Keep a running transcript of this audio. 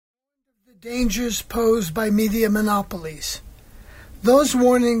Dangers posed by media monopolies. Those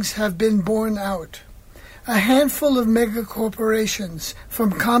warnings have been borne out. A handful of megacorporations,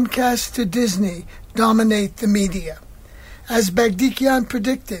 from Comcast to Disney, dominate the media. As Bagdikian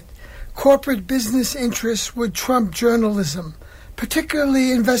predicted, corporate business interests would trump journalism,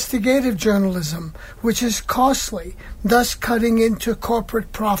 particularly investigative journalism, which is costly, thus cutting into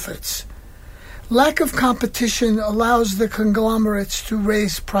corporate profits. Lack of competition allows the conglomerates to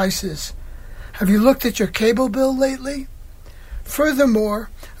raise prices. Have you looked at your cable bill lately? Furthermore,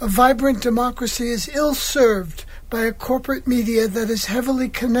 a vibrant democracy is ill-served by a corporate media that is heavily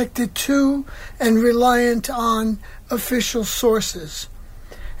connected to and reliant on official sources.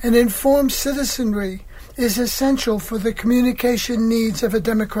 An informed citizenry is essential for the communication needs of a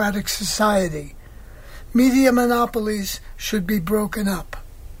democratic society. Media monopolies should be broken up.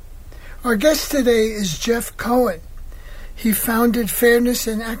 Our guest today is Jeff Cohen. He founded Fairness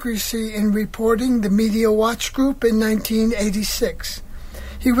and Accuracy in Reporting, the Media Watch Group, in 1986.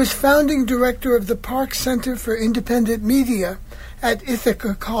 He was founding director of the Park Center for Independent Media at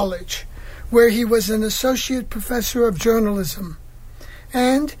Ithaca College, where he was an associate professor of journalism.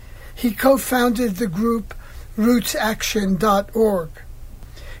 And he co-founded the group RootsAction.org.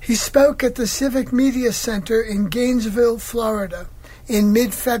 He spoke at the Civic Media Center in Gainesville, Florida, in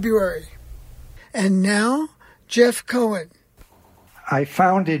mid-February. And now, Jeff Cohen. I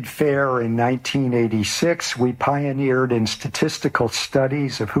founded FAIR in 1986. We pioneered in statistical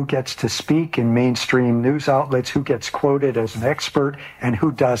studies of who gets to speak in mainstream news outlets, who gets quoted as an expert, and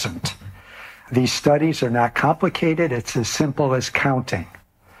who doesn't. These studies are not complicated. It's as simple as counting.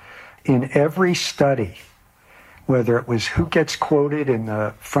 In every study, whether it was who gets quoted in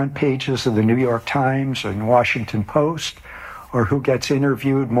the front pages of the New York Times or the Washington Post, or who gets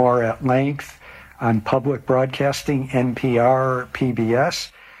interviewed more at length on public broadcasting, NPR, PBS,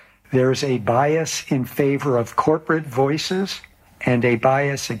 there's a bias in favor of corporate voices and a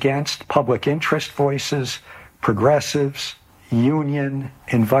bias against public interest voices, progressives, union,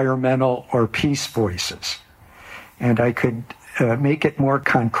 environmental, or peace voices. And I could make it more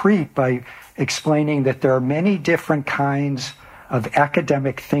concrete by explaining that there are many different kinds of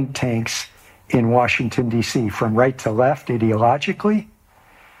academic think tanks in Washington, D.C., from right to left ideologically,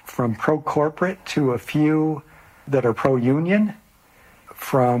 from pro-corporate to a few that are pro-union,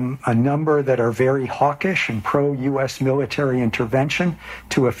 from a number that are very hawkish and pro-U.S. military intervention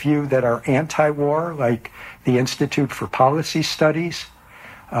to a few that are anti-war, like the Institute for Policy Studies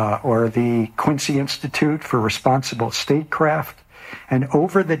or the Quincy Institute for Responsible Statecraft. And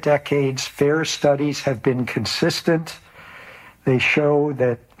over the decades, FAIR studies have been consistent. They show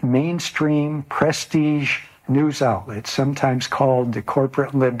that mainstream prestige news outlets, sometimes called the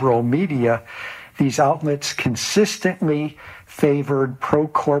corporate liberal media, these outlets consistently favored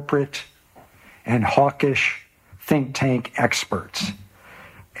pro-corporate and hawkish think tank experts.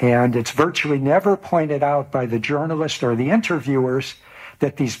 And it's virtually never pointed out by the journalist or the interviewers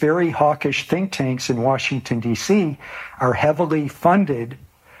that these very hawkish think tanks in Washington, D.C. are heavily funded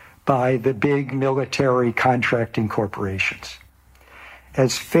by the big military contracting corporations.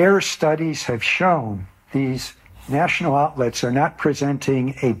 As FAIR studies have shown, these national outlets are not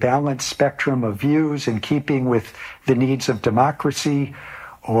presenting a balanced spectrum of views in keeping with the needs of democracy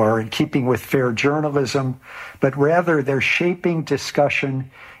or in keeping with fair journalism, but rather they're shaping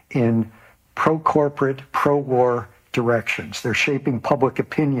discussion in pro-corporate, pro-war directions. They're shaping public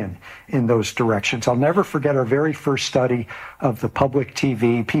opinion in those directions. I'll never forget our very first study of the public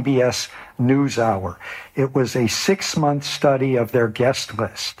TV, PBS NewsHour. It was a 6-month study of their guest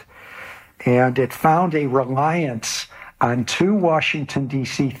list. And it found a reliance on 2 Washington,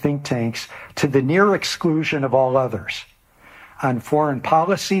 D.C. think tanks to the near exclusion of all others. On foreign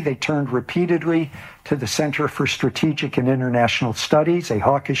policy, they turned repeatedly to the Center for Strategic and International Studies, a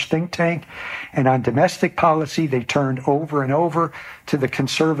hawkish think tank. And on domestic policy, they turned over and over to the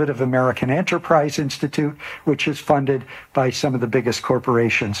Conservative American Enterprise Institute, which is funded by some of the biggest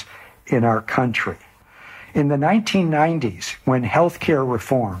corporations in our country. In the 1990s, when healthcare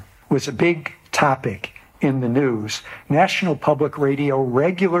reform was a big topic in the news, National Public Radio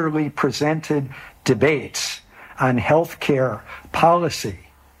regularly presented debates on health care policy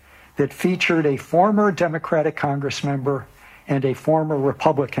that featured a former Democratic Congress member and a former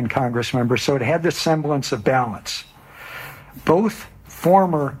Republican Congress member, so it had the semblance of balance. Both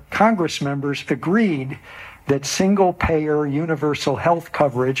former Congress members agreed that single-payer universal health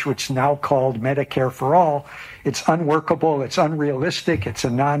coverage, which is now called Medicare for All, it's unworkable, it's unrealistic, it's a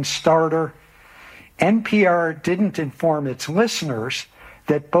non-starter. NPR didn't inform its listeners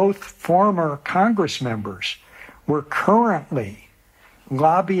that both former Congress members were currently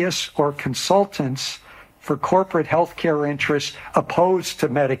lobbyists, or consultants for corporate healthcare interests opposed to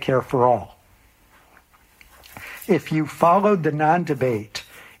Medicare for all. If you followed the non-debate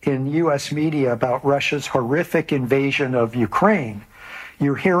in U.S. media about Russia's horrific invasion of Ukraine,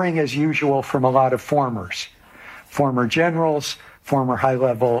 you're hearing, as usual, from a lot of former generals, former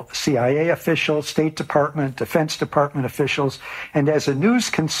high-level CIA officials, State Department, Defense Department officials. And as a news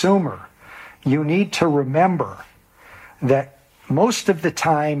consumer, you need to remember that most of the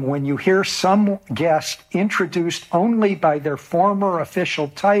time when you hear some guest introduced only by their former official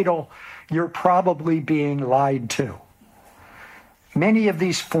title, you're probably being lied to. Many of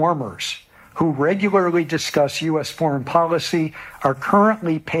these formers who regularly discuss U.S. foreign policy are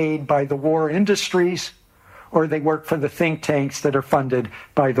currently paid by the war industries, or they work for the think tanks that are funded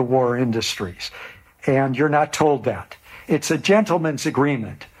by the war industries. And you're not told that. It's a gentleman's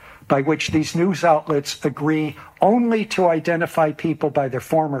agreement by which these news outlets agree only to identify people by their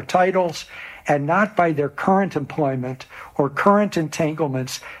former titles and not by their current employment or current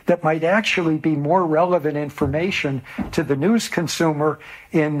entanglements that might actually be more relevant information to the news consumer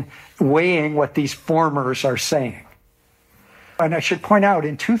in weighing what these formers are saying. And I should point out,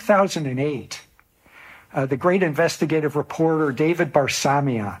 in 2008, the great investigative reporter David Barstow,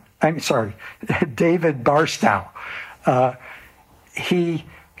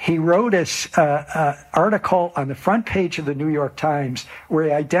 he wrote an article on the front page of the New York Times where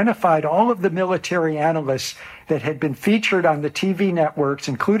he identified all of the military analysts that had been featured on the TV networks,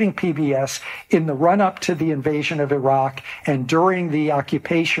 including PBS, in the run-up to the invasion of Iraq and during the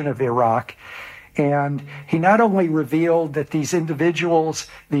occupation of Iraq. And he not only revealed that these individuals,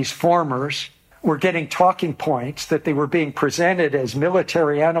 these formers, were getting talking points, that they were being presented as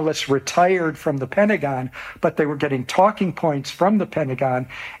military analysts retired from the Pentagon, but they were getting talking points from the Pentagon,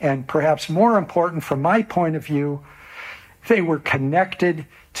 and perhaps more important from my point of view, they were connected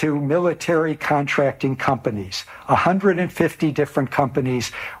to military contracting companies, 150 different companies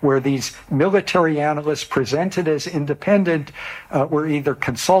where these military analysts presented as independent were either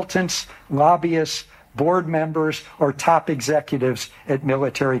consultants, lobbyists, board members, or top executives at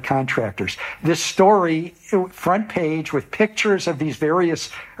military contractors. This story, front page with pictures of these various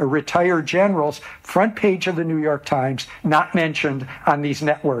retired generals, front page of the New York Times, not mentioned on these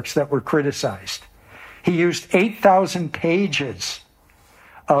networks that were criticized. He used 8,000 pages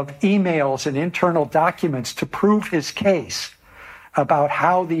of emails and internal documents to prove his case about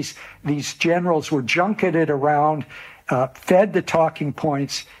how these generals were junketed around, fed the talking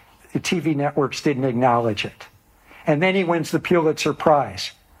points. The TV networks didn't acknowledge it. And then he wins the Pulitzer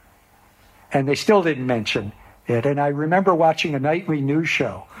Prize. And they still didn't mention it. And I remember watching a nightly news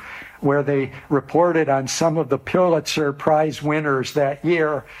show where they reported on some of the Pulitzer Prize winners that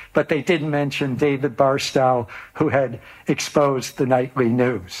year, but they didn't mention David Barstow, who had exposed the nightly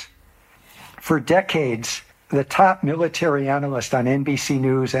news. For decades, the top military analyst on NBC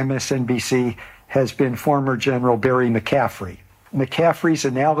News, MSNBC, has been former General Barry McCaffrey. McCaffrey's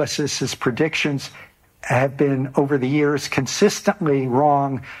analysis, his predictions have been, over the years, consistently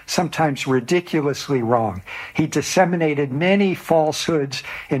wrong, sometimes ridiculously wrong. He disseminated many falsehoods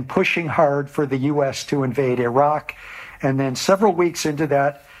in pushing hard for the U.S. to invade Iraq. And then several weeks into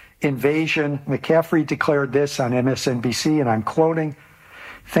that invasion, McCaffrey declared this on MSNBC, and I'm quoting,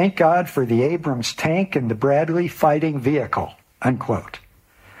 "Thank God for the Abrams tank and the Bradley fighting vehicle," unquote.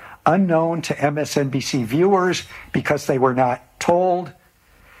 Unknown to MSNBC viewers because they were not told,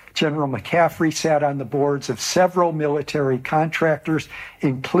 General McCaffrey sat on the boards of several military contractors,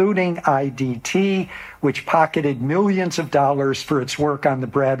 including IDT, which pocketed millions of dollars for its work on the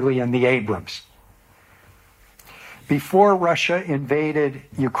Bradley and the Abrams. Before Russia invaded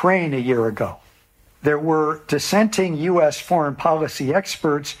Ukraine a year ago, there were dissenting U.S. foreign policy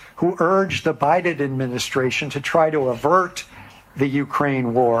experts who urged the Biden administration to try to avert the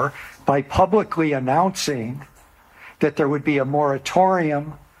Ukraine war by publicly announcing that there would be a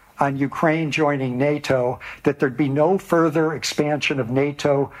moratorium on Ukraine joining NATO, that there'd be no further expansion of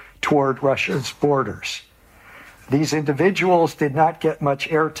NATO toward Russia's borders. These individuals did not get much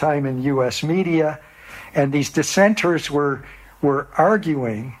airtime in U.S. media, and these dissenters were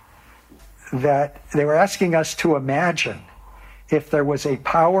arguing that they were asking us to imagine if there was a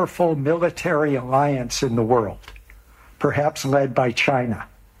powerful military alliance in the world, perhaps led by China.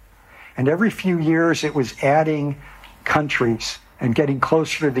 And every few years it was adding countries and getting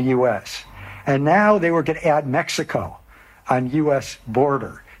closer to the U.S. And now they were going to add Mexico on U.S.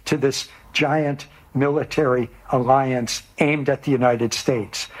 border to this giant military alliance aimed at the United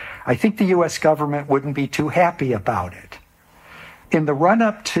States. I think the U.S. government wouldn't be too happy about it. In the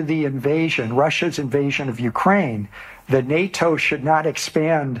run-up to the invasion, Russia's invasion of Ukraine, the NATO should not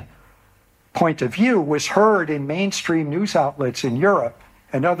expand point of view was heard in mainstream news outlets in Europe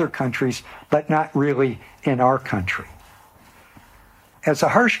and other countries, but not really in our country. As a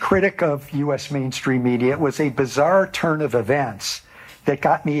harsh critic of U.S. mainstream media, it was a bizarre turn of events that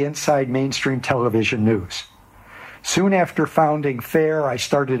got me inside mainstream television news. Soon after founding FAIR, I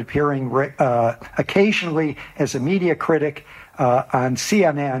started appearing occasionally as a media critic on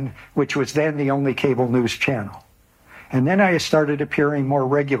CNN, which was then the only cable news channel. And then I started appearing more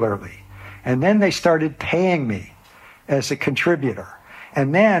regularly. And then they started paying me as a contributor.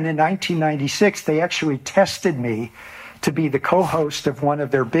 And then in 1996, they actually tested me to be the co-host of one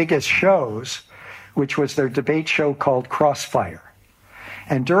of their biggest shows, which was their debate show called Crossfire.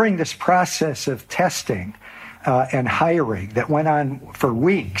 And during this process of testing and hiring that went on for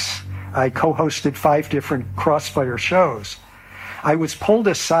weeks, I co-hosted 5 different Crossfire shows. I was pulled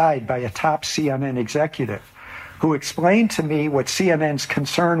aside by a top CNN executive who explained to me what CNN's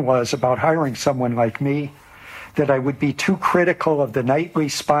concern was about hiring someone like me, that I would be too critical of the nightly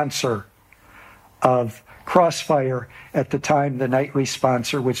sponsor of Crossfire. At the time, the nightly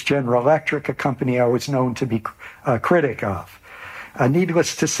sponsor was General Electric, a company I was known to be a critic of.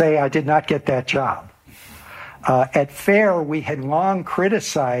 Needless to say, I did not get that job. At FAIR, we had long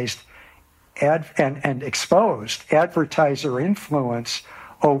criticized and exposed advertiser influence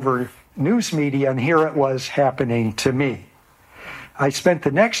over news media, and here it was happening to me. I spent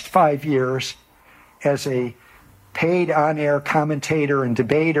the next 5 years as a paid on-air commentator and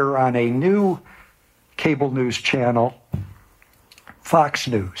debater on a new cable news channel, Fox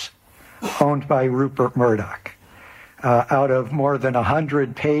News, owned by Rupert Murdoch. Out of more than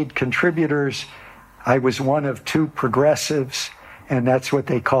 100 paid contributors, I was one of 2 progressives, and that's what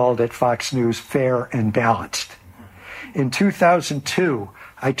they called at Fox News, fair and balanced. In 2002,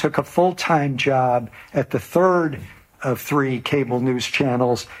 I took a full-time job at the third of 3 cable news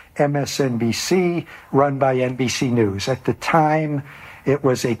channels, MSNBC, run by NBC News. At the time, it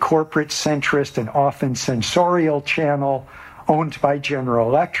was a corporate centrist and often censorial channel owned by General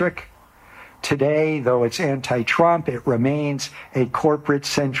Electric. Today, though it's anti-Trump, it remains a corporate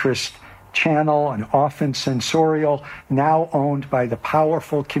centrist channel and often censorial, now owned by the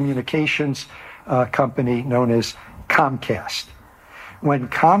powerful communications company known as Comcast. When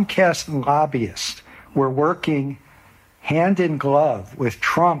Comcast lobbyists were working hand in glove with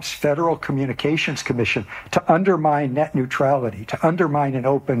Trump's Federal Communications Commission to undermine net neutrality, to undermine an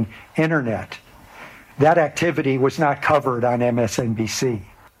open internet, that activity was not covered on MSNBC.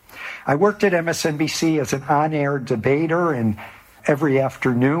 I worked at MSNBC as an on-air debater in every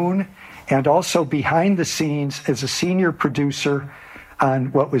afternoon, and also behind the scenes as a senior producer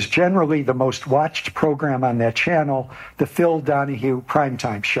on what was generally the most watched program on that channel, the Phil Donahue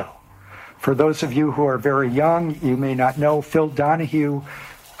Primetime Show. For those of you who are very young, you may not know, Phil Donahue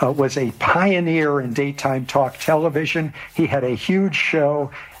was a pioneer in daytime talk television. He had a huge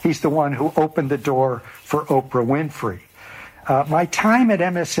show. He's the one who opened the door for Oprah Winfrey. My time at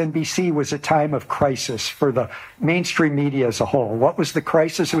MSNBC was a time of crisis for the mainstream media as a whole. What was the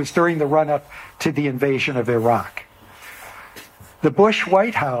crisis? It was during the run-up to the invasion of Iraq. The Bush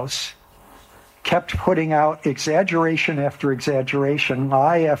White House kept putting out exaggeration after exaggeration,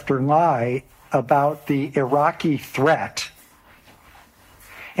 lie after lie about the Iraqi threat.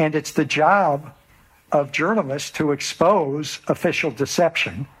 And it's the job of journalists to expose official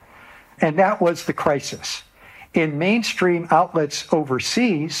deception. And that was the crisis. In mainstream outlets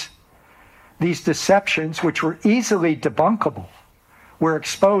overseas, these deceptions, which were easily debunkable, were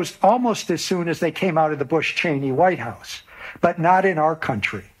exposed almost as soon as they came out of the Bush-Cheney White House, but not in our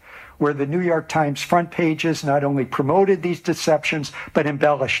country, where the New York Times front pages not only promoted these deceptions, but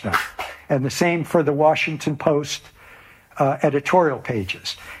embellished them. And the same for the Washington Post editorial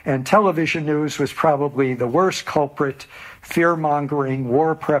pages. And television news was probably the worst culprit. Fear-mongering,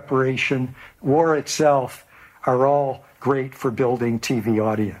 war preparation, war itself are all great for building TV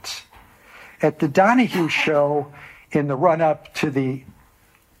audience. At the Donahue Show, in the run-up to the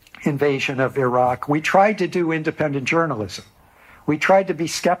invasion of Iraq, we tried to do independent journalism. We tried to be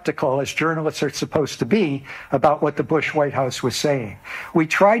skeptical, as journalists are supposed to be, about what the Bush White House was saying. We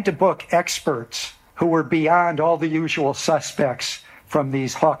tried to book experts who were beyond all the usual suspects from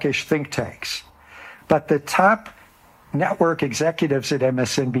these hawkish think tanks. But the top network executives at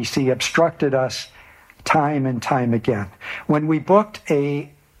MSNBC obstructed us time and time again. When we booked an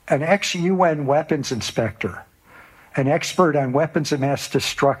ex-UN weapons inspector, an expert on weapons of mass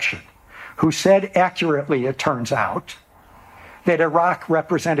destruction, who said accurately, it turns out, that Iraq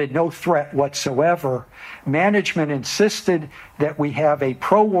represented no threat whatsoever, management insisted that we have a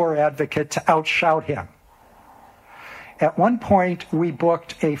pro-war advocate to outshout him. At one point, we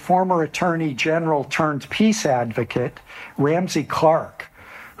booked a former attorney general turned peace advocate, Ramsey Clark,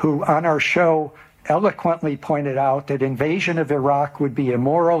 who on our show eloquently pointed out that invasion of Iraq would be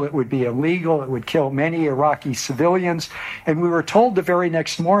immoral, it would be illegal, it would kill many Iraqi civilians. And we were told the very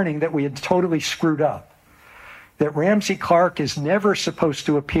next morning that we had totally screwed up, that Ramsey Clark is never supposed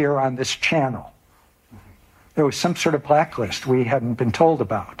to appear on this channel. There was some sort of blacklist we hadn't been told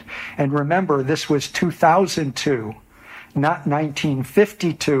about. And remember, this was 2002, not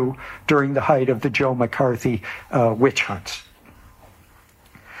 1952, during the height of the Joe McCarthy witch hunts.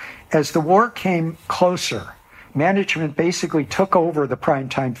 As the war came closer, management basically took over the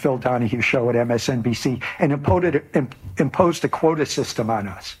primetime Phil Donahue show at MSNBC and imposed a quota system on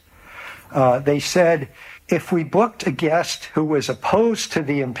us. They said, if we booked a guest who was opposed to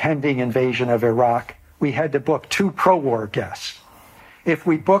the impending invasion of Iraq, we had to book 2 pro-war guests. If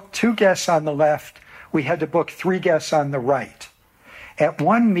we booked 2 guests on the left, we had to book 3 guests on the right. At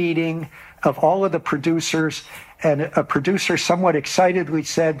one meeting of all of the producers, and a producer somewhat excitedly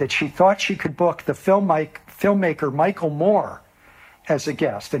said that she thought she could book the filmmaker Michael Moore as a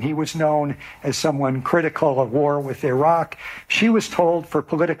guest, and he was known as someone critical of war with Iraq. She was told for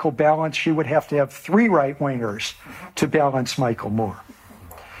political balance she would have to have 3 right-wingers to balance Michael Moore.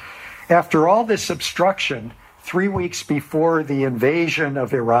 After all this obstruction, 3 weeks before the invasion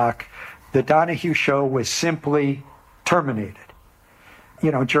of Iraq, the Donahue show was simply terminated.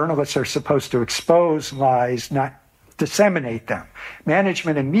 You know, journalists are supposed to expose lies, not disseminate them.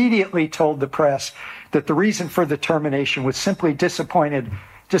 Management immediately told the press that the reason for the termination was simply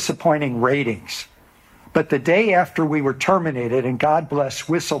disappointing ratings. But the day after we were terminated, and God bless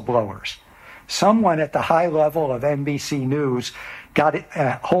whistleblowers, someone at the high level of NBC News got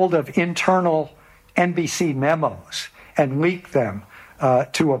a hold of internal NBC memos and leaked them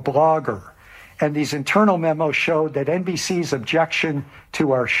to a blogger. And these internal memos showed that NBC's objection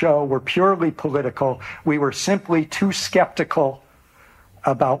to our show were purely political. We were simply too skeptical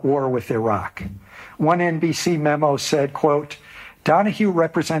about war with Iraq. One NBC memo said, quote, Donahue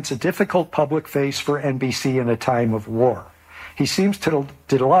represents a difficult public face for NBC in a time of war. He seems to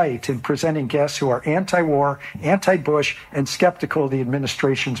delight in presenting guests who are anti-war, anti-Bush, and skeptical of the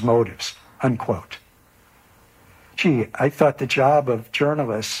administration's motives, unquote. Gee, I thought the job of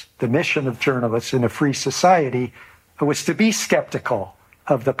journalists, the mission of journalists in a free society, was to be skeptical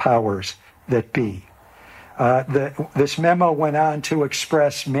of the powers that be. This memo went on to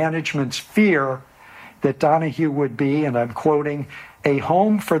express management's fear that Donahue would be, and I'm quoting, a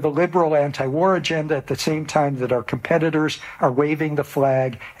home for the liberal anti-war agenda at the same time that our competitors are waving the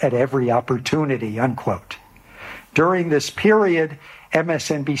flag at every opportunity, unquote. During this period,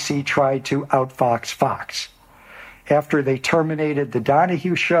 MSNBC tried to outfox Fox. After they terminated the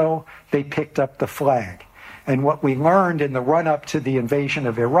Donahue show, they picked up the flag. And what we learned in the run-up to the invasion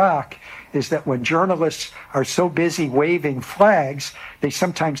of Iraq is that when journalists are so busy waving flags, they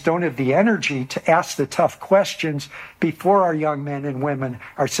sometimes don't have the energy to ask the tough questions before our young men and women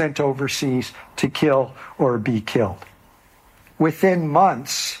are sent overseas to kill or be killed. Within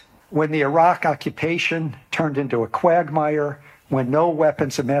months, when the Iraq occupation turned into a quagmire, when no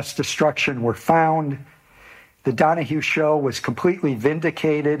weapons of mass destruction were found, the Donahue show was completely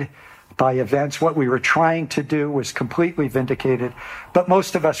vindicated by events. What we were trying to do was completely vindicated, but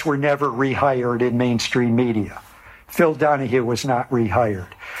most of us were never rehired in mainstream media. Phil Donahue was not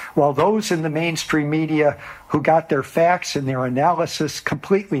rehired. While those in the mainstream media who got their facts and their analysis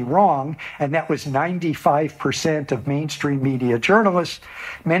completely wrong, and that was 95% of mainstream media journalists,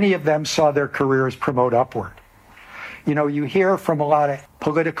 many of them saw their careers promote upward. You know, you hear from a lot of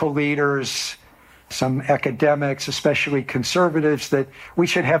political leaders, some academics, especially conservatives, that we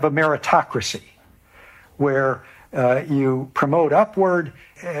should have a meritocracy where you promote upward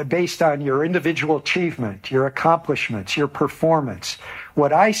based on your individual achievement, your accomplishments, your performance.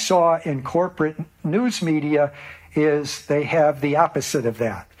 What I saw in corporate news media is they have the opposite of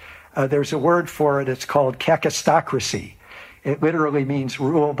that. There's a word for it. It's called kakistocracy. It literally means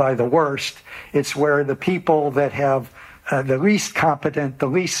rule by the worst. It's where the people that have the least competent, the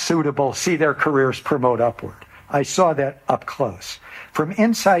least suitable, see their careers promote upward. I saw that up close. From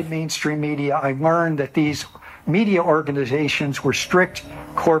inside mainstream media, I learned that these media organizations were strict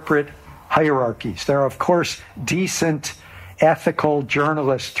corporate hierarchies. There are, of course, decent, ethical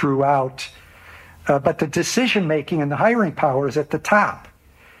journalists throughout, but the decision-making and the hiring power is at the top.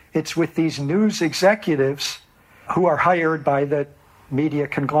 It's with these news executives who are hired by the media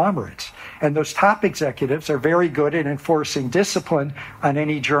conglomerates. And those top executives are very good at enforcing discipline on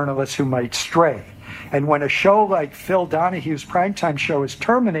any journalist who might stray. And when a show like Phil Donahue's primetime show is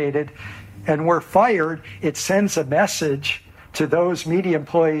terminated, and we're fired, it sends a message to those media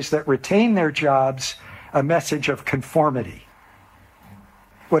employees that retain their jobs, a message of conformity.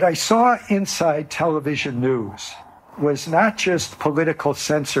 What I saw inside television news was not just political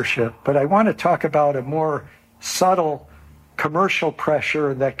censorship, but I want to talk about a more subtle commercial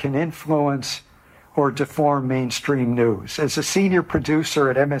pressure that can influence or deform mainstream news. As a senior producer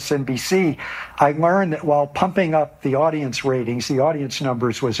at MSNBC, I learned that while pumping up the audience ratings, the audience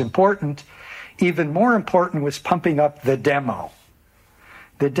numbers was important, even more important was pumping up the demo.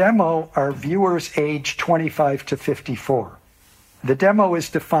 The demo are viewers aged 25 to 54. The demo is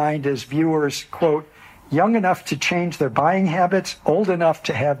defined as viewers, quote, young enough to change their buying habits, old enough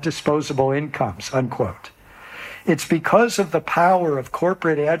to have disposable incomes, unquote. It's because of the power of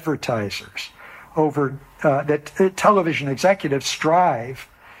corporate advertisers over that television executives strive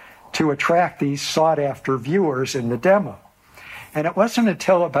to attract these sought-after viewers in the demo. And it wasn't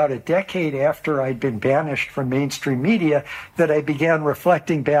until about a decade after I'd been banished from mainstream media that I began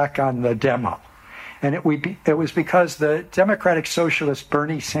reflecting back on the demo. And it was because the Democratic Socialist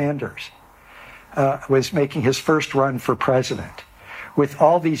Bernie Sanders was making his first run for president with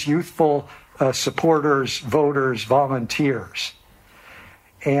all these youthful supporters, voters, volunteers.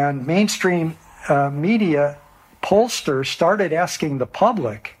 And mainstream media pollsters started asking the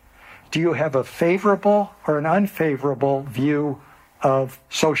public, do you have a favorable or an unfavorable view of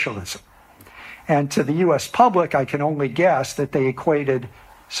socialism? And to the U.S. public, I can only guess that they equated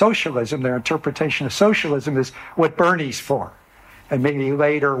socialism, their interpretation of socialism, is what Bernie's for, and maybe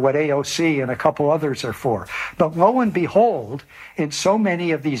later what AOC and a couple others are for. But lo and behold, in so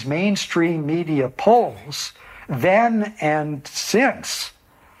many of these mainstream media polls, then and since,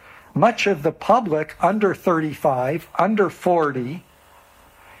 much of the public under 35, under 40,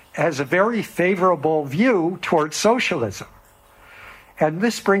 has a very favorable view towards socialism. And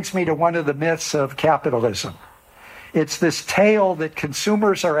this brings me to one of the myths of capitalism. It's this tale that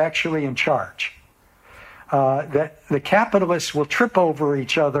consumers are actually in charge, that the capitalists will trip over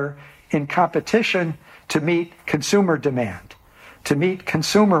each other in competition to meet consumer demand, to meet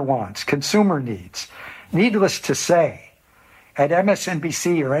consumer wants, consumer needs. Needless to say, at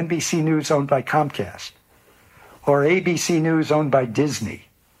MSNBC or NBC News owned by Comcast, or ABC News owned by Disney,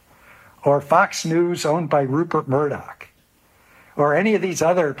 or Fox News owned by Rupert Murdoch, or any of these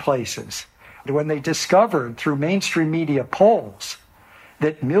other places, when they discovered through mainstream media polls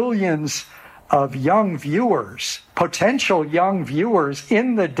that millions of young viewers, potential young viewers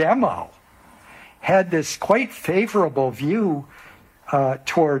in the demo, had this quite favorable view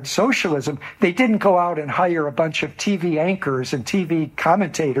toward socialism, they didn't go out and hire a bunch of TV anchors and TV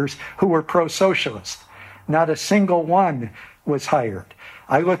commentators who were pro-socialist. Not a single one was hired.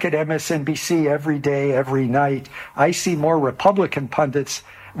 I look at MSNBC every day, every night. I see more Republican pundits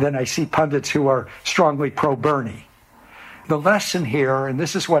than I see pundits who are strongly pro-Bernie. The lesson here, and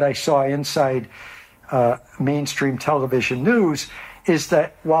this is what I saw inside mainstream television news, is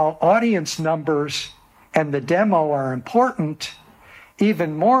that while audience numbers and the demo are important,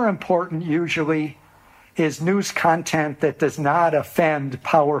 even more important usually is news content that does not offend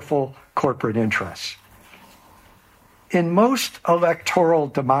powerful corporate interests. In most electoral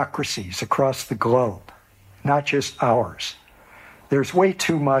democracies across the globe, not just ours, there's way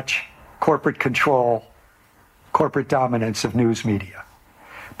too much corporate control, corporate dominance of news media.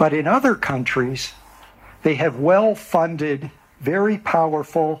 But in other countries, they have well-funded, very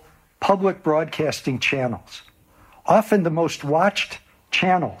powerful public broadcasting channels. Often the most watched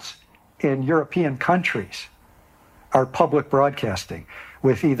channels in European countries are public broadcasting,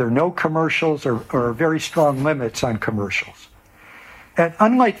 with either no commercials or very strong limits on commercials. And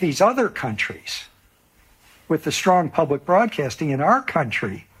unlike these other countries, with the strong public broadcasting, in our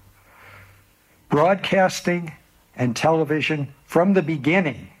country, broadcasting and television from the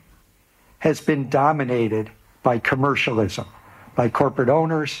beginning has been dominated by commercialism, by corporate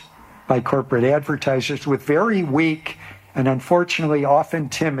owners, by corporate advertisers, with very weak and unfortunately often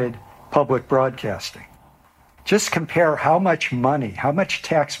timid public broadcasting. Just compare how much money, how much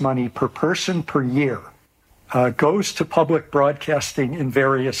tax money per person per year goes to public broadcasting in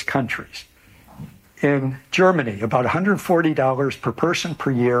various countries. In Germany, about $140 per person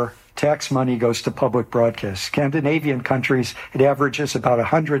per year tax money goes to public broadcast. Scandinavian countries, it averages about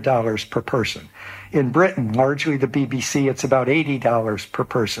 $100 per person. In Britain, largely the BBC, it's about $80 per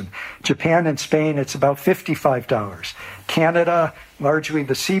person. Japan and Spain, it's about $55. Canada, largely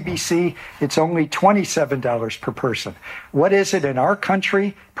the CBC, it's only $27 per person. What is it in our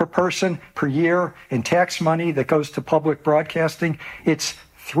country per person per year in tax money that goes to public broadcasting? It's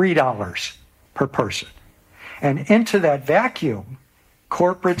 $3 per person. And into that vacuum,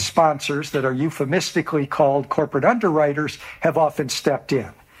 corporate sponsors that are euphemistically called corporate underwriters have often stepped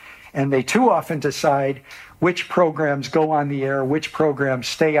in. And they too often decide which programs go on the air, which programs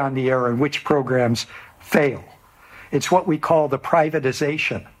stay on the air, and which programs fail. It's what we call the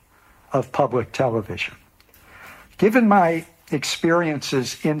privatization of public television. Given my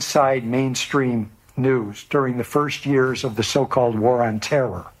experiences inside mainstream news during the first years of the so-called War on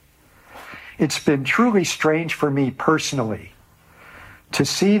Terror, it's been truly strange for me personally to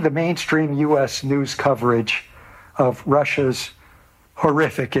see the mainstream U.S. news coverage of Russia's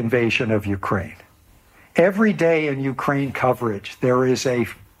horrific invasion of Ukraine. Every day in Ukraine coverage, there is a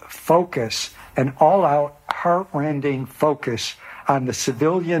focus, an all-out, heart-rending focus on the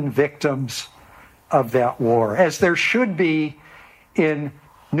civilian victims of that war, as there should be in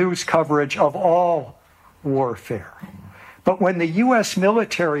news coverage of all warfare. But when the U.S.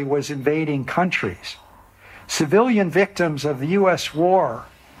 military was invading countries, civilian victims of the U.S. war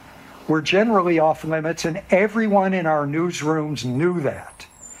were generally off limits, and everyone in our newsrooms knew that.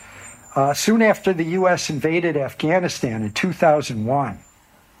 Soon after the U.S. invaded Afghanistan in 2001,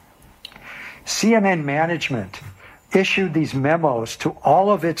 CNN management issued these memos to all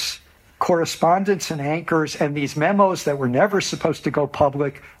of its correspondents and anchors, and these memos that were never supposed to go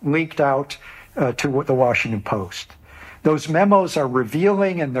public leaked out to the Washington Post. Those memos are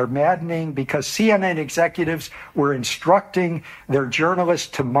revealing and they're maddening because CNN executives were instructing their journalists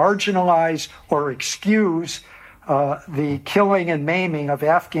to marginalize or excuse the killing and maiming of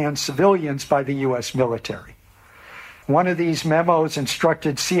Afghan civilians by the U.S. military. One of these memos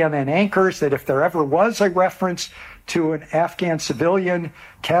instructed CNN anchors that if there ever was a reference to an Afghan civilian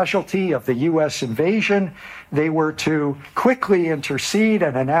casualty of the U.S. invasion, they were to quickly intercede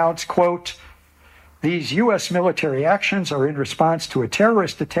and announce, quote, "These U.S. military actions are in response to a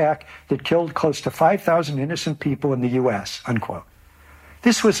terrorist attack that killed close to 5,000 innocent people in the U.S., unquote."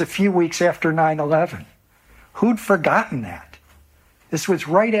 This was a few weeks after 9/11. Who'd forgotten that? This was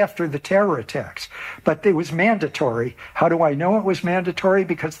right after the terror attacks, but it was mandatory. How do I know it was mandatory?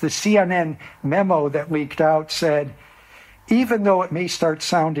 Because the CNN memo that leaked out said, even though it may start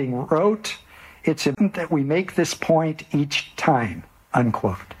sounding rote, it's important that we make this point each time,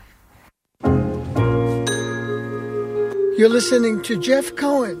 unquote. You're listening to Jeff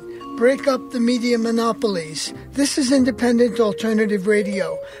Cohen, Break Up the Media Monopolies. This is Independent Alternative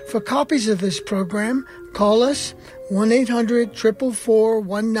Radio. For copies of this program, call us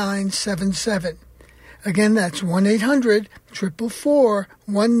 1-800-444-1977. Again, that's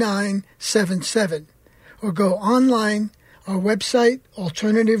 1-800-444-1977. Or go online, our website,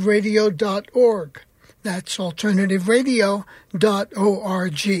 alternativeradio.org. That's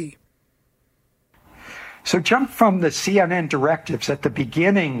alternativeradio.org. So jump from the CNN directives at the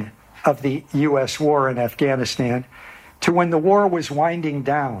beginning of the U.S. war in Afghanistan to when the war was winding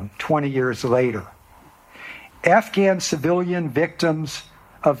down 20 years later. Afghan civilian victims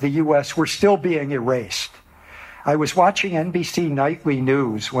of the U.S. were still being erased. I was watching NBC Nightly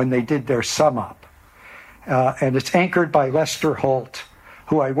News when they did their sum up, and it's anchored by Lester Holt,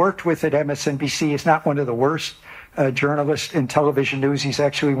 who I worked with at MSNBC. He's not one of the worst journalists in television news. He's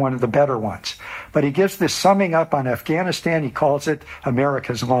actually one of the better ones. But he gives this summing up on Afghanistan. He calls it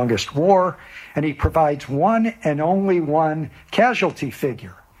America's longest war, and he provides one and only one casualty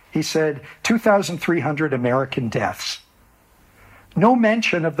figure. He said 2,300 American deaths. No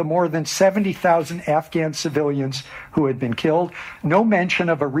mention of the more than 70,000 Afghan civilians who had been killed. No mention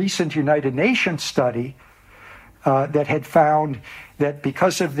of a recent United Nations study that had found that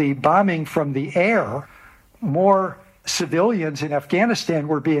because of the bombing from the air, more civilians in Afghanistan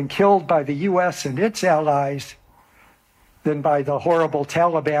were being killed by the U.S. and its allies than by the horrible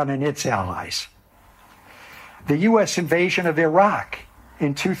Taliban and its allies. The U.S. invasion of Iraq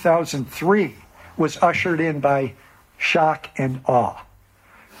in 2003 was ushered in by shock and awe,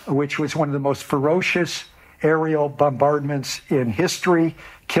 which was one of the most ferocious aerial bombardments in history,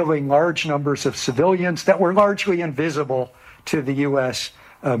 killing large numbers of civilians that were largely invisible to the U.S.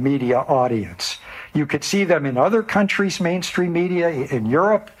 Media audience. You could see them in other countries' mainstream media, in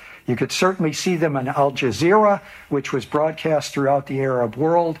Europe. You could certainly see them on Al Jazeera, which was broadcast throughout the Arab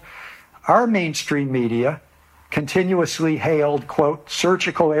world. Our mainstream media continuously hailed, quote,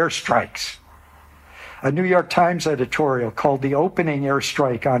 surgical airstrikes. A New York Times editorial called the opening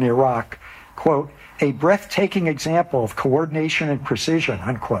airstrike on Iraq, quote, a breathtaking example of coordination and precision,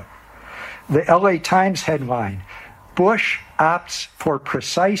 unquote. The LA Times headline, Bush opts for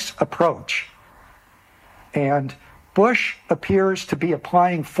precise approach. And Bush appears to be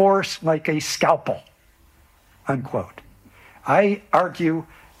applying force like a scalpel, unquote. I argue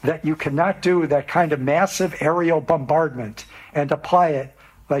that you cannot do that kind of massive aerial bombardment and apply it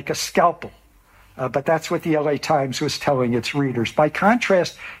like a scalpel. But that's what the LA Times was telling its readers. By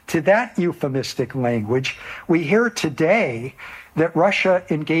contrast to that euphemistic language, we hear today that Russia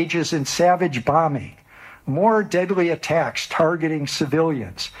engages in savage bombing, more deadly attacks targeting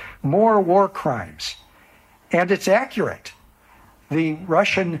civilians, more war crimes. And it's accurate. The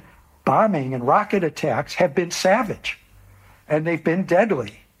Russian bombing and rocket attacks have been savage, and they've been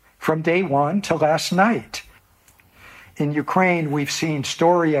deadly from day one to last night. In Ukraine, we've seen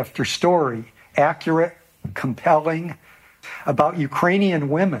story after story, accurate, compelling, about Ukrainian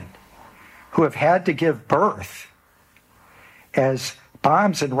women who have had to give birth as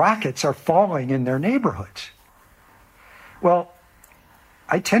bombs and rockets are falling in their neighborhoods. Well,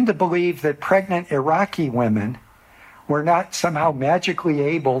 I tend to believe that pregnant Iraqi women were not somehow magically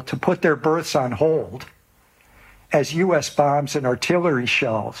able to put their births on hold as U.S. bombs and artillery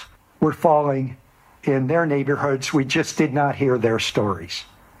shells were falling in their neighborhoods. We just did not hear their stories.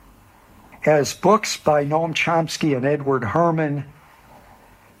 As books by Noam Chomsky and Edward Herman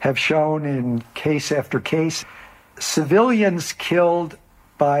have shown in case after case, civilians killed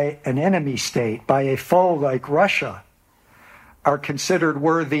by an enemy state, by a foe like Russia, are considered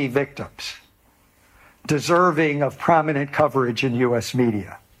worthy victims, deserving of prominent coverage in U.S.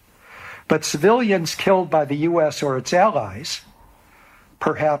 media. But civilians killed by the U.S. or its allies,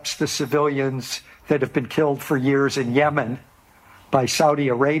 perhaps the civilians that have been killed for years in Yemen by Saudi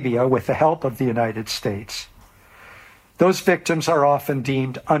Arabia with the help of the United States, those victims are often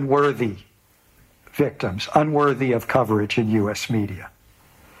deemed unworthy victims, unworthy of coverage in U.S. media.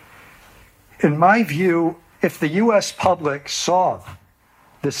 In my view, if the U.S. public saw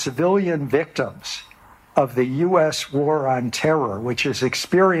the civilian victims of the U.S. war on terror, which is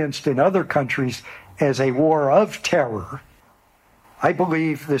experienced in other countries as a war of terror, I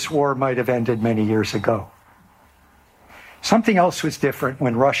believe this war might have ended many years ago. Something else was different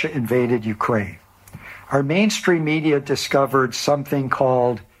when Russia invaded Ukraine. Our mainstream media discovered something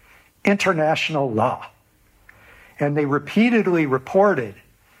called international law. And they repeatedly reported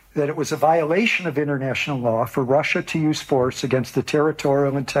that it was a violation of international law for Russia to use force against the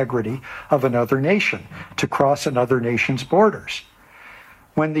territorial integrity of another nation, to cross another nation's borders.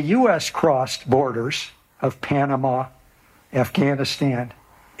 When the U.S. crossed borders of Panama, Afghanistan,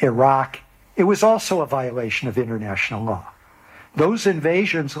 Iraq, it was also a violation of international law. Those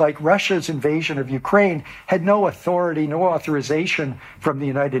invasions, like Russia's invasion of Ukraine, had no authority, no authorization from the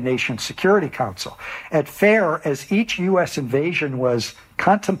United Nations Security Council. As fair as each U.S. invasion was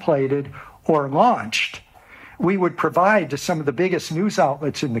contemplated or launched, we would provide to some of the biggest news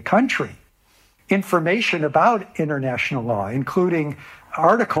outlets in the country information about international law, including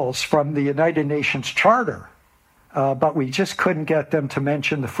articles from the United Nations Charter. But we just couldn't get them to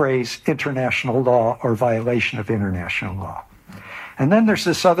mention the phrase international law or violation of international law. And then there's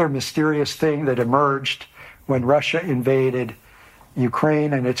this other mysterious thing that emerged when Russia invaded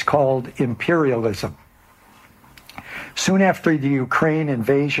Ukraine, and it's called imperialism. Soon after the Ukraine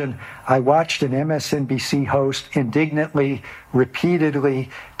invasion, I watched an MSNBC host indignantly, repeatedly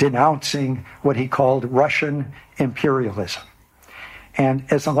denouncing what he called Russian imperialism. And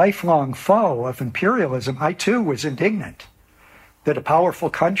as a lifelong foe of imperialism, I too was indignant that a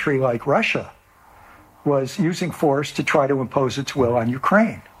powerful country like Russia was using force to try to impose its will on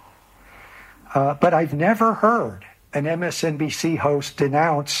Ukraine. But I've never heard an MSNBC host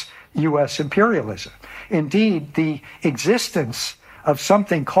denounce U.S. imperialism. Indeed, the existence of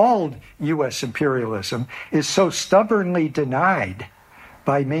something called U.S. imperialism is so stubbornly denied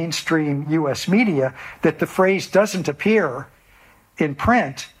by mainstream U.S. media that the phrase doesn't appear in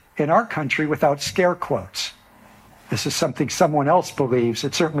print in our country without scare quotes. This is something someone else believes.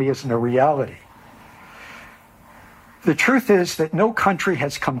 It certainly isn't a reality. The truth is that no country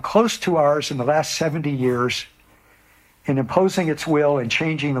has come close to ours in the last 70 years in imposing its will and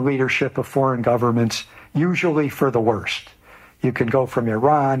changing the leadership of foreign governments, usually for the worst. You can go from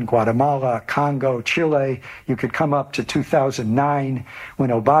Iran, Guatemala, Congo, Chile. You could come up to 2009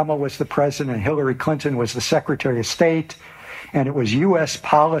 when Obama was the president and Hillary Clinton was the Secretary of State. And it was U.S.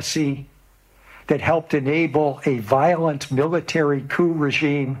 policy that helped enable a violent military coup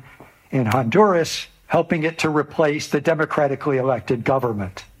regime in Honduras, helping it to replace the democratically elected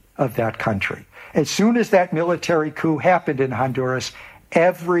government of that country. As soon as that military coup happened in Honduras,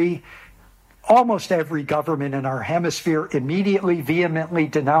 almost every government in our hemisphere immediately, vehemently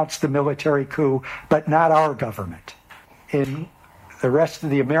denounced the military coup, but not our government. In the rest of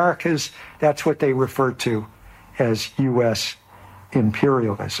the Americas, that's what they refer to as U.S.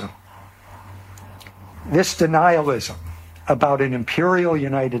 imperialism. This denialism about an imperial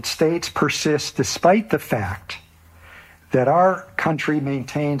United States persists despite the fact that our country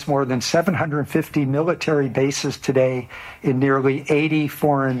maintains more than 750 military bases today in nearly 80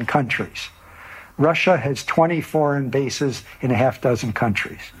 foreign countries. Russia has 20 foreign bases in a half dozen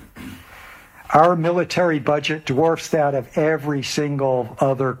countries. Our military budget dwarfs that of every single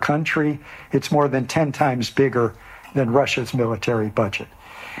other country. It's more than 10 times bigger than Russia's military budget.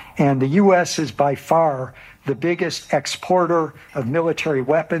 And the U.S. is by far the biggest exporter of military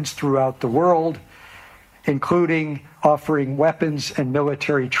weapons throughout the world, including offering weapons and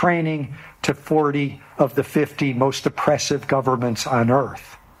military training to 40 of the 50 most oppressive governments on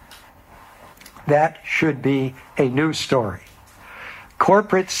earth. That should be a news story.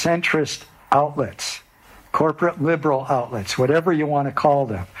 Corporate centrist outlets, corporate liberal outlets, whatever you want to call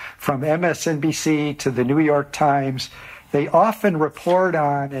them, from MSNBC to the New York Times, they often report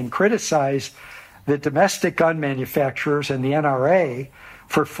on and criticize the domestic gun manufacturers and the NRA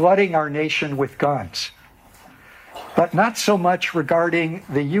for flooding our nation with guns, but not so much regarding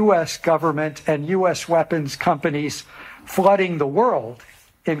the U.S. government and U.S. weapons companies flooding the world,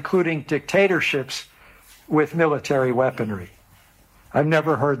 including dictatorships, with military weaponry. I've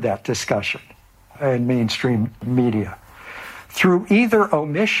never heard that discussion in mainstream media. Through either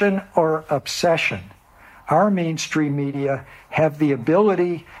omission or obsession, our mainstream media have the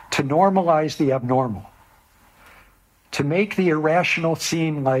ability to normalize the abnormal, to make the irrational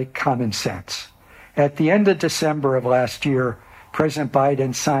seem like common sense. At the end of December of last year, President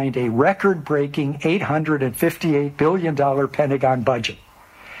Biden signed a record-breaking $858 billion Pentagon budget.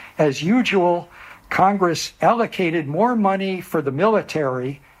 As usual, Congress allocated more money for the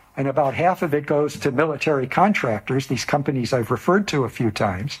military, and about half of it goes to military contractors, these companies I've referred to a few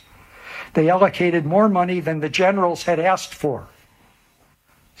times. They allocated more money than the generals had asked for.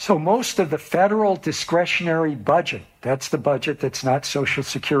 So most of the federal discretionary budget, that's the budget that's not Social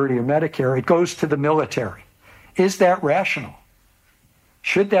Security or Medicare, it goes to the military. Is that rational?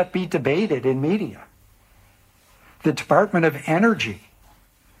 Should that be debated in media? The Department of Energy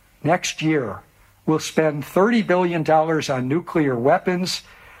next year will spend $30 billion on nuclear weapons,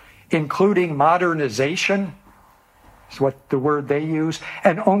 including modernization, is what the word they use,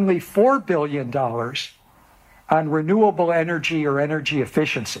 and only $4 billion on renewable energy or energy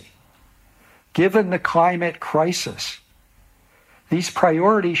efficiency. Given the climate crisis, these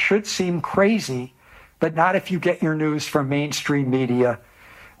priorities should seem crazy, but not if you get your news from mainstream media,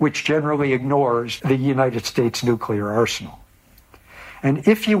 which generally ignores the United States nuclear arsenal. And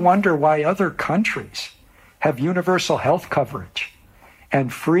if you wonder why other countries have universal health coverage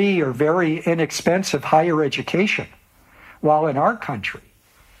and free or very inexpensive higher education, while in our country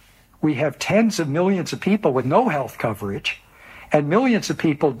we have tens of millions of people with no health coverage and millions of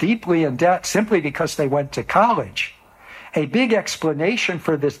people deeply in debt simply because they went to college, a big explanation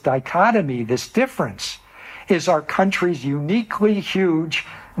for this dichotomy, this difference, is our country's uniquely huge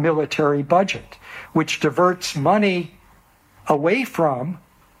military budget, which diverts money away from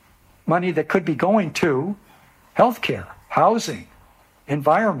money that could be going to healthcare, housing,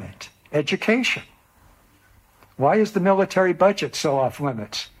 environment, education. Why is the military budget so off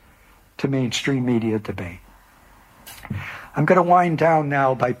limits to mainstream media debate? I'm going to wind down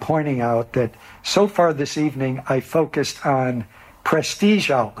now by pointing out that so far this evening I focused on prestige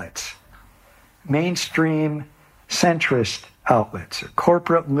outlets, mainstream centrist outlets, or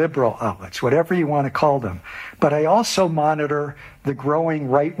corporate liberal outlets, whatever you want to call them. But I also monitor the growing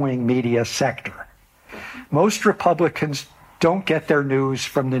right-wing media sector. Most Republicans don't get their news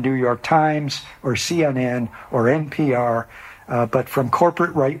from the New York Times or CNN or NPR, but from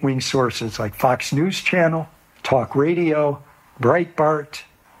corporate right-wing sources like Fox News Channel, Talk Radio, Breitbart,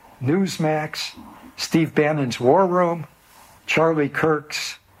 Newsmax, Steve Bannon's War Room, Charlie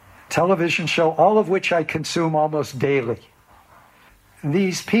Kirk's television show, all of which I consume almost daily.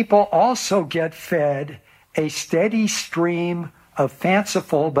 These people also get fed a steady stream of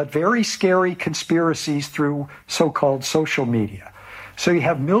fanciful but very scary conspiracies through so-called social media. So you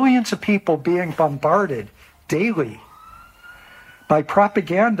have millions of people being bombarded daily by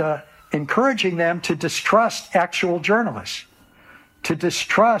propaganda encouraging them to distrust actual journalists, to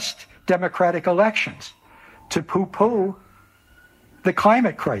distrust democratic elections, to poo-poo the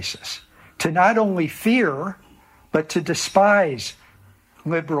climate crisis, to not only fear, but to despise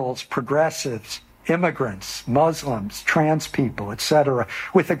liberals, progressives, immigrants, Muslims, trans people, etc.,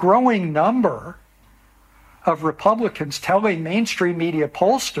 with a growing number of Republicans telling mainstream media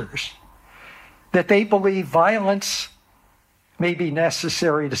pollsters that they believe violence may be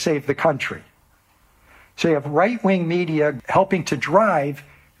necessary to save the country. So you have right-wing media helping to drive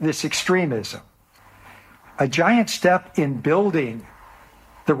this extremism. A giant step in building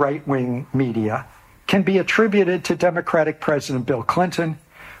the right-wing media can be attributed to Democratic President Bill Clinton,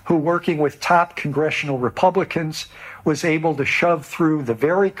 who, working with top congressional Republicans, was able to shove through the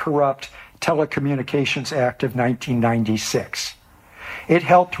very corrupt Telecommunications Act of 1996. It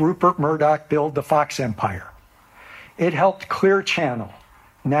helped Rupert Murdoch build the Fox empire. It helped Clear Channel,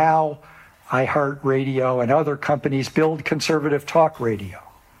 now iHeartRadio, and other companies build conservative talk radio.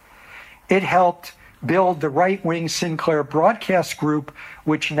 It helped build the right-wing Sinclair Broadcast Group,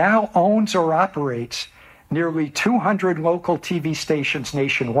 which now owns or operates nearly 200 local TV stations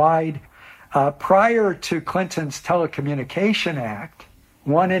nationwide. Prior to Clinton's Telecommunication Act,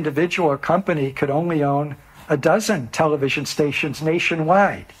 one individual or company could only own a dozen television stations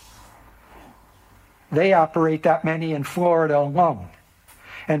nationwide. They operate that many in Florida alone.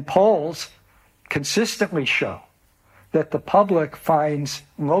 And polls consistently show that the public finds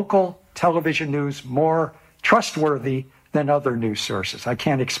local television news more trustworthy than other news sources. I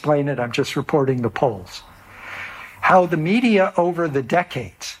can't explain it, I'm just reporting the polls. How the media over the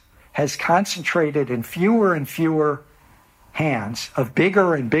decades has concentrated in fewer and fewer hands of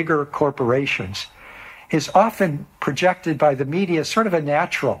bigger and bigger corporations is often projected by the media as sort of a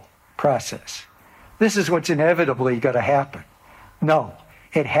natural process. This is what's inevitably going to happen. No,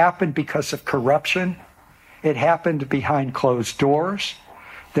 it happened because of corruption. It happened behind closed doors.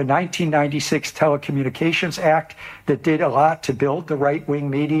 The 1996 Telecommunications Act that did a lot to build the right-wing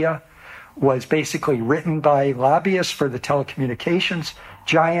media was basically written by lobbyists for the telecommunications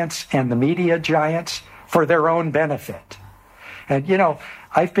giants and the media giants for their own benefit. And, you know,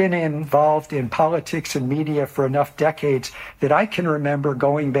 I've been involved in politics and media for enough decades that I can remember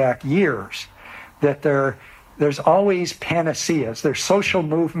going back years that there's always panaceas. There's social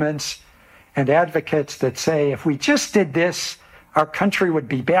movements and advocates that say, if we just did this, our country would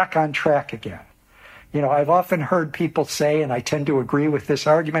be back on track again. You know, I've often heard people say, and I tend to agree with this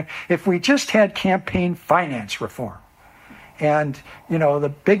argument, if we just had campaign finance reform, and, you know, the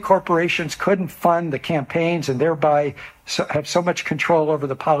big corporations couldn't fund the campaigns and thereby have so much control over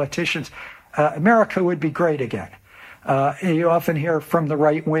the politicians, America would be great again. You often hear from the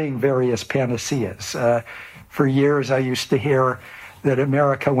right wing various panaceas. For years, I used to hear that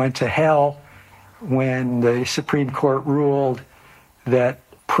America went to hell when the Supreme Court ruled that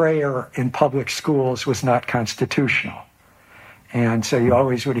prayer in public schools was not constitutional. And so you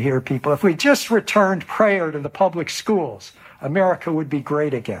always would hear people, if we just returned prayer to the public schools, America would be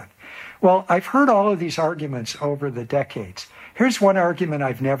great again. Well, I've heard all of these arguments over the decades. Here's one argument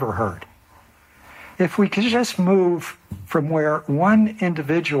I've never heard. If we could just move from where one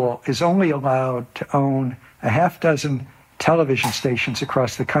individual is only allowed to own a half dozen television stations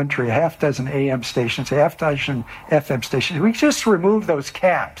across the country, a half dozen AM stations, a half dozen FM stations, we just remove those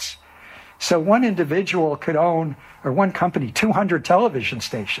caps. So one individual could own, or one company, 200 television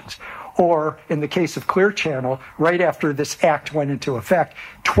stations. Or, in the case of Clear Channel, right after this act went into effect,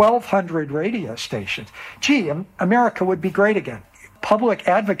 1,200 radio stations. Gee, America would be great again. Public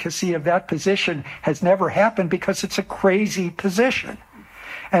advocacy of that position has never happened because it's a crazy position.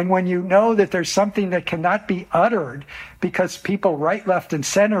 And when you know that there's something that cannot be uttered because people right, left, and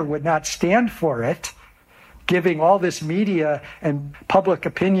center would not stand for it, giving all this media and public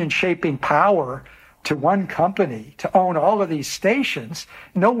opinion shaping power to one company to own all of these stations,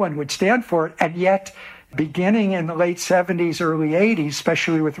 no one would stand for it. And yet, beginning in the late 70s, early 80s,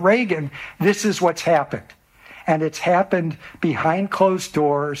 especially with Reagan, this is what's happened. And it's happened behind closed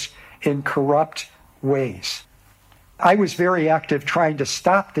doors in corrupt ways. I was very active trying to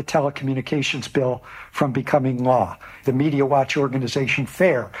stop the telecommunications bill from becoming law. The Media Watch organization,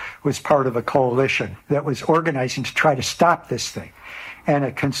 FAIR, was part of a coalition that was organizing to try to stop this thing. And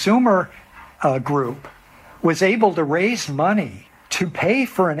a consumer group was able to raise money to pay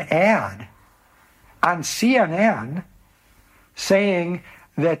for an ad on CNN saying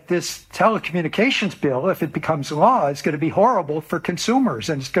that this telecommunications bill, if it becomes law, is going to be horrible for consumers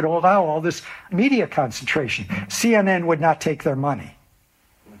and it's going to allow all this media concentration. CNN would not take their money.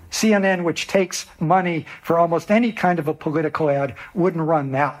 CNN, which takes money for almost any kind of a political ad, wouldn't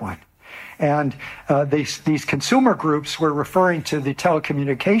run that one. And these consumer groups were referring to the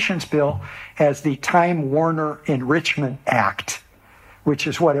telecommunications bill as the Time Warner Enrichment Act, which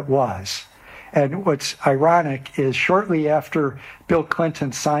is what it was. And what's ironic is shortly after Bill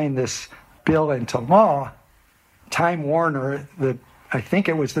Clinton signed this bill into law, Time Warner, I think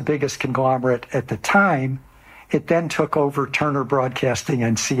it was the biggest conglomerate at the time, it then took over Turner Broadcasting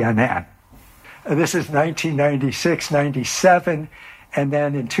and CNN. This is 1996, 97. And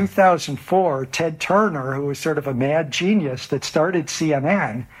then in 2004, Ted Turner, who was sort of a mad genius that started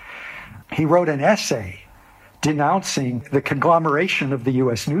CNN, he wrote an essay denouncing the conglomeration of the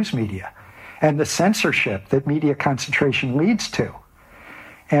U.S. news media and the censorship that media concentration leads to.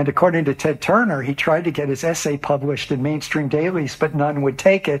 And according to Ted Turner, he tried to get his essay published in mainstream dailies, but none would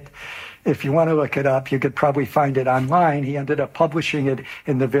take it. If you want to look it up, you could probably find it online. He ended up publishing it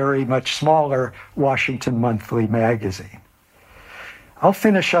in the very much smaller Washington Monthly magazine. I'll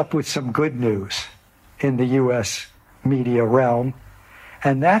finish up with some good news in the U.S. media realm,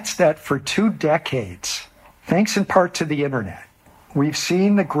 and that's that for 2 decades, thanks in part to the internet, we've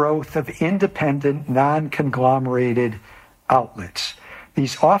seen the growth of independent, non-conglomerated outlets.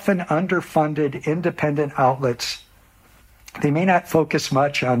 These often underfunded independent outlets, they may not focus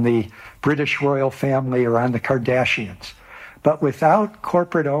much on the British royal family or on the Kardashians, but without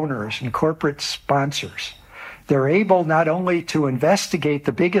corporate owners and corporate sponsors, they're able not only to investigate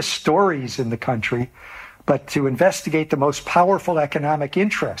the biggest stories in the country, but to investigate the most powerful economic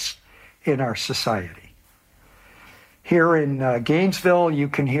interests in our society. Here in Gainesville, you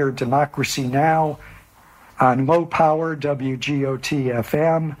can hear Democracy Now! On low power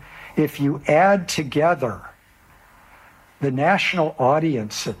WGOT-FM. If you add together the national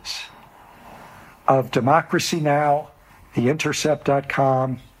audiences of Democracy Now!,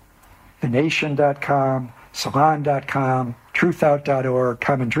 TheIntercept.com, TheNation.com, Salon.com, TruthOut.org,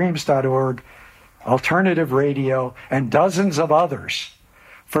 CommonDreams.org, Alternative Radio, and dozens of others,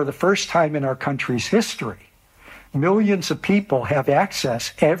 for the first time in our country's history, millions of people have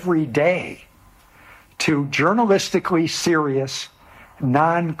access every day to journalistically serious,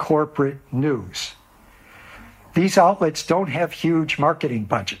 non-corporate news. These outlets don't have huge marketing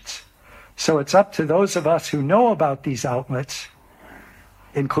budgets. So it's up to those of us who know about these outlets,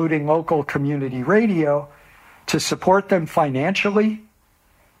 including local community radio, to support them financially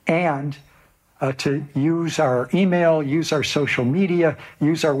and to use our email, use our social media,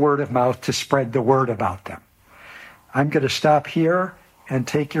 use our word of mouth to spread the word about them. I'm going to stop here and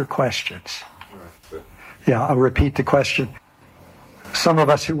take your questions. Yeah, I'll repeat the question. Some of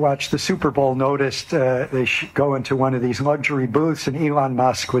us who watched the Super Bowl noticed they go into one of these luxury booths and Elon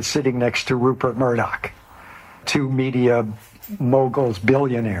Musk was sitting next to Rupert Murdoch, 2 media moguls,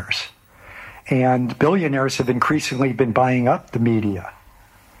 billionaires. And billionaires have increasingly been buying up the media.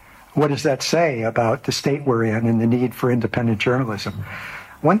 What does that say about the state we're in and the need for independent journalism?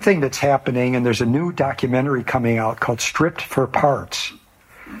 One thing that's happening, and there's a new documentary coming out called Stripped for Parts,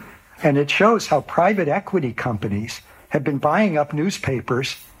 and it shows how private equity companies have been buying up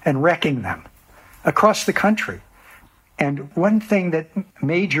newspapers and wrecking them across the country. And one thing that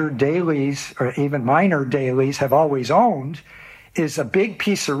major dailies, or even minor dailies, have always owned is a big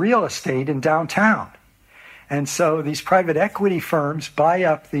piece of real estate in downtown. And so these private equity firms buy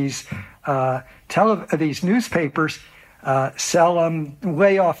up these newspapers, sell them,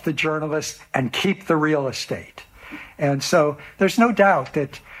 lay off the journalists, and keep the real estate. And so there's no doubt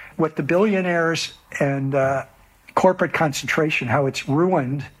that what the billionaires and corporate concentration, how it's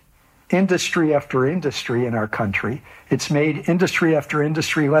ruined industry after industry in our country. It's made industry after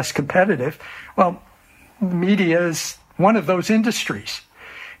industry less competitive. Well, media is one of those industries.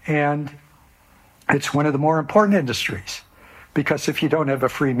 And it's one of the more important industries. Because if you don't have a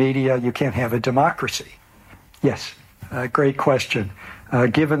free media, you can't have a democracy. Yes, great question.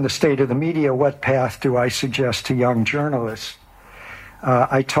 Given the state of the media, what path do I suggest to young journalists?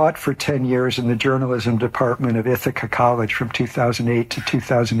 I taught for 10 years in the journalism department of Ithaca College from 2008 to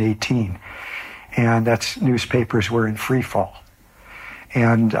 2018. And that's newspapers were in free fall.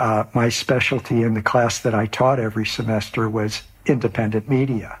 And my specialty in the class that I taught every semester was independent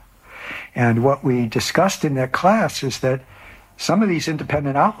media. And what we discussed in that class is that some of these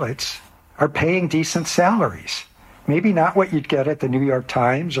independent outlets are paying decent salaries. Maybe not what you'd get at the New York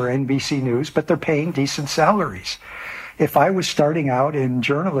Times or NBC News, but they're paying decent salaries. If I was starting out in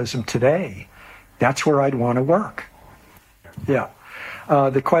journalism today, that's where I'd want to work. Yeah.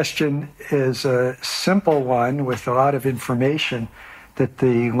 The question is a simple one with a lot of information that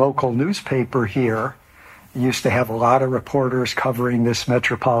the local newspaper here used to have a lot of reporters covering this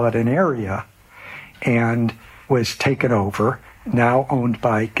metropolitan area and was taken over, now owned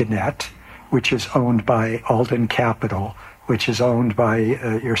by Gannett, which is owned by Alden Capital, which is owned by,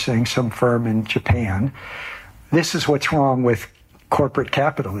 you're saying, some firm in Japan. This is what's wrong with corporate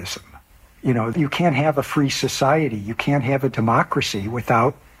capitalism. You know, you can't have a free society. You can't have a democracy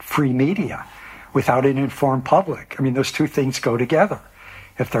without free media, without an informed public. I mean, those two things go together.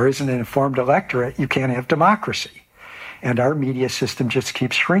 If there isn't an informed electorate, you can't have democracy. And our media system just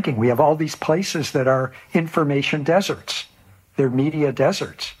keeps shrinking. We have all these places that are information deserts. They're media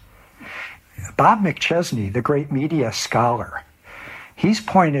deserts. Bob McChesney, the great media scholar, he's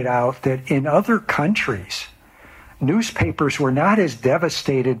pointed out that in other countries newspapers were not as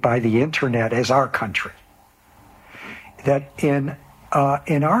devastated by the internet as our country. That in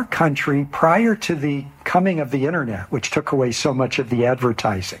our country, prior to the coming of the internet, which took away so much of the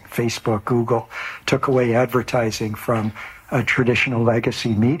advertising, Facebook, Google, took away advertising from traditional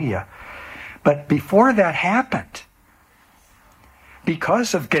legacy media. But before that happened,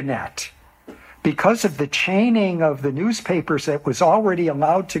 because of Gannett, because of the chaining of the newspapers that was already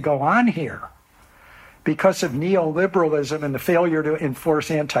allowed to go on here, because of neoliberalism and the failure to enforce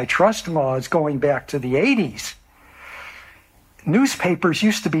antitrust laws going back to the 80s, newspapers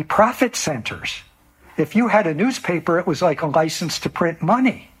used to be profit centers. If you had a newspaper, it was like a license to print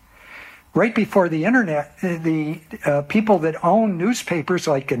money. Right before the internet, the people that own newspapers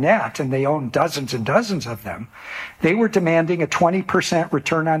like Gannett, and they own dozens and dozens of them, they were demanding a 20%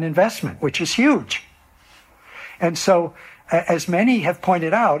 return on investment, which is huge. And so, as many have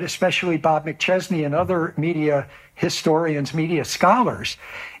pointed out, especially Bob McChesney and other media historians, media scholars,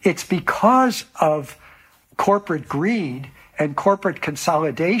 it's because of corporate greed and corporate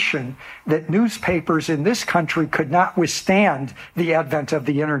consolidation that newspapers in this country could not withstand the advent of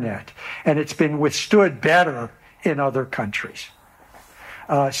the internet. And it's been withstood better in other countries.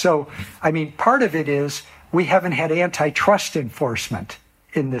 So, part of it is we haven't had antitrust enforcement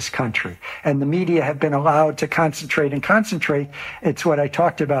in this country. And the media have been allowed to concentrate. It's what I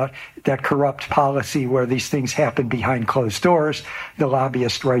talked about, that corrupt policy where these things happen behind closed doors. The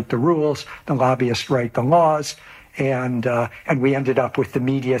lobbyists write the rules. The lobbyists write the laws. And we ended up with the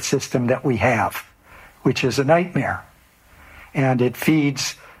media system that we have, which is a nightmare. And it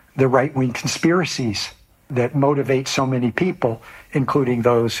feeds the right-wing conspiracies that motivate so many people, including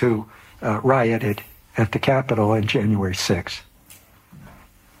those who rioted at the Capitol on January 6th.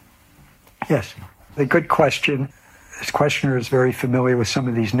 Yes, a good question. This questioner is very familiar with some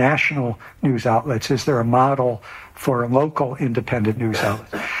of these national news outlets. Is there a model for a local independent news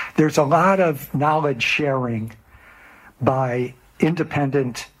outlet? There's a lot of knowledge sharing by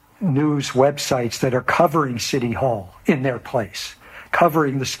independent news websites that are covering City Hall in their place,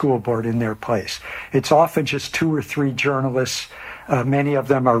 covering the school board in their place. It's often just 2 or 3 journalists. Many of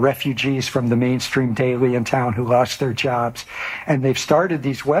them are refugees from the mainstream daily in town who lost their jobs. And they've started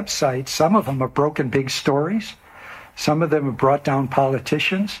these websites. Some of them have broken big stories. Some of them have brought down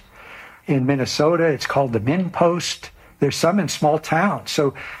politicians. In Minnesota, it's called the Min Post. There's some in small towns.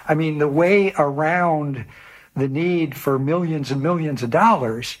 So, the way around the need for millions and millions of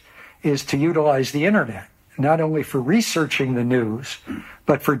dollars is to utilize the internet, not only for researching the news,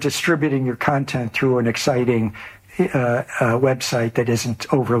 but for distributing your content through an exciting website that isn't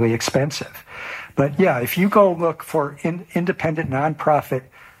overly expensive. But yeah, if you go look for independent, nonprofit,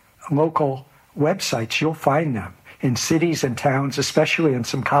 local websites, you'll find them in cities and towns, especially in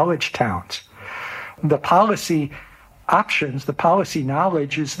some college towns. The policy options, the policy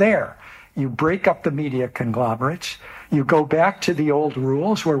knowledge is there. You break up the media conglomerates. You go back to the old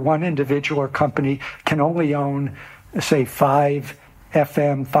rules where one individual or company can only own, say, 5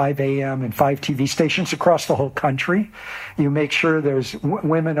 FM, 5 AM, and 5 TV stations across the whole country. You make sure there's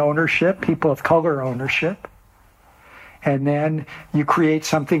women ownership, people of color ownership. And then you create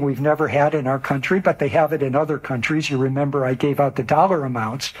something we've never had in our country, but they have it in other countries. You remember I gave out the dollar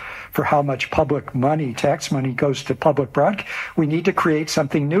amounts for how much public money, tax money, goes to public broadcast. We need to create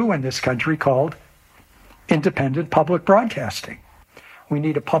something new in this country called independent public broadcasting. We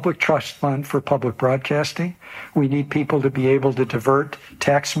need a public trust fund for public broadcasting. We need people to be able to divert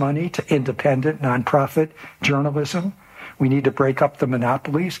tax money to independent, nonprofit journalism. We need to break up the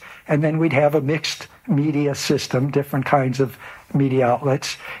monopolies, and then we'd have a mixed media system, different kinds of media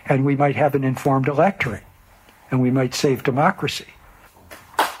outlets, and we might have an informed electorate, and we might save democracy.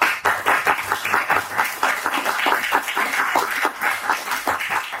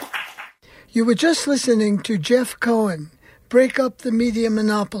 You were just listening to Jeff Cohen, Break Up the Media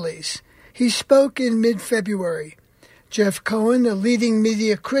Monopolies. He spoke in mid-February. Jeff Cohen, a leading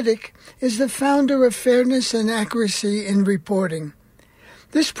media critic, is the founder of Fairness and Accuracy in Reporting.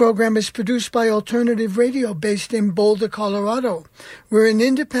 This program is produced by Alternative Radio based in Boulder, Colorado. We're an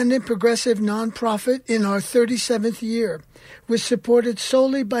independent progressive nonprofit in our 37th year. We're supported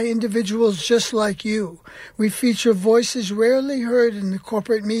solely by individuals just like you. We feature voices rarely heard in the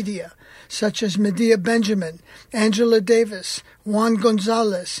corporate media, such as Medea Benjamin, Angela Davis, Juan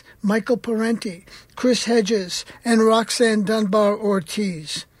Gonzalez, Michael Parenti, Chris Hedges, and Roxanne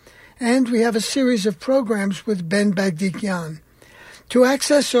Dunbar-Ortiz. And we have a series of programs with Ben Bagdikian. To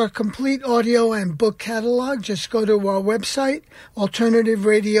access our complete audio and book catalog, just go to our website,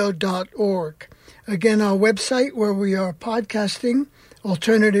 alternativeradio.org. Again, our website where we are podcasting,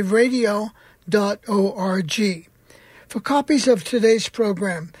 alternativeradio.org. For copies of today's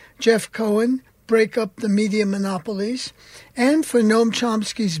program, Jeff Cohen, Break Up the Media Monopolies, and for Noam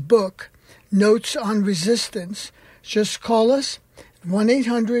Chomsky's book, Notes on Resistance, just call us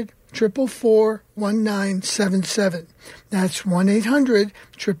 1-800-444-1977. That's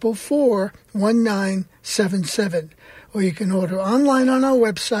 1-800-444-1977. Or you can order online on our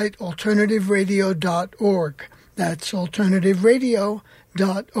website, alternativeradio.org. That's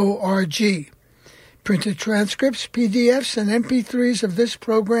alternativeradio.org. Printed transcripts, PDFs, and MP3s of this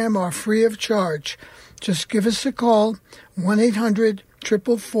program are free of charge. Just give us a call,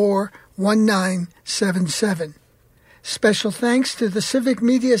 1-800-444-1977. Special thanks to the Civic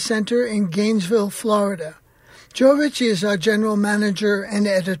Media Center in Gainesville, Florida. Joe Ritchie is our general manager and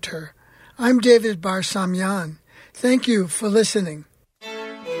editor. I'm David Barsamyan. Thank you for listening.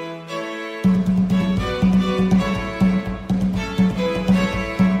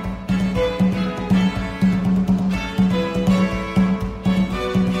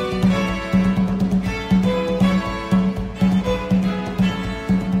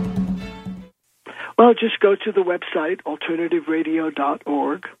 Well, just go to the website,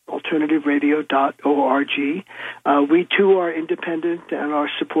 alternativeradio.org, alternativeradio.org. We, too, are independent and are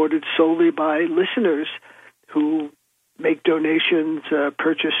supported solely by listeners who make donations,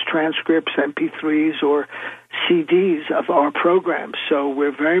 purchase transcripts, MP3s, or CDs of our programs. So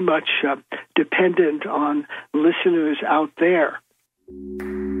we're very much dependent on listeners out there.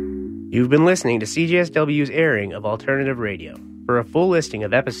 You've been listening to CJSW's airing of Alternative Radio. For a full listing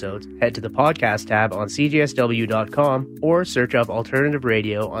of episodes, head to the podcast tab on cjsw.com or search up Alternative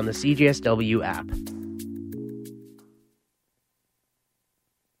Radio on the CJSW app.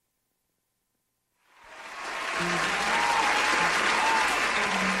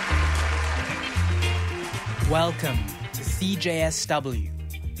 Welcome to CJSW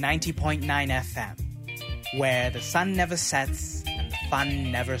 90.9 FM, where the sun never sets and the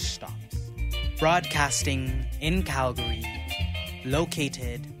fun never stops. Broadcasting in Calgary,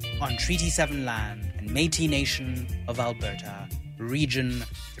 located on Treaty 7 land and Métis Nation of Alberta, Region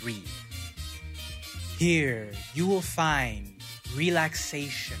 3. Here you will find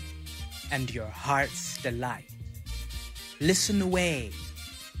relaxation and your heart's delight. Listen away,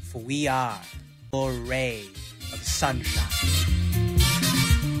 for we are your ray of sunshine.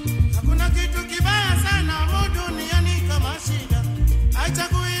 Hakuna kitu kibaya sana mu duniani kama shida.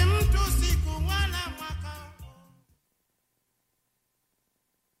 Haichagui mtu siku wala mwaka.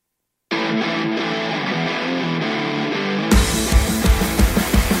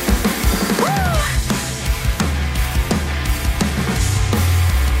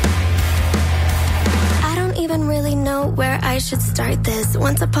 I don't even really know where I should start this.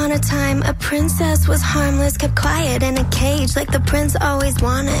 Once upon a time, a princess was harmless, kept quiet in a cage like the prince always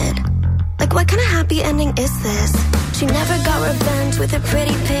wanted. Like, what kind of happy ending is this? She never got revenge with a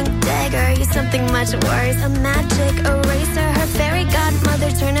pretty pink dagger. He's something much worse, a magic eraser. Her fairy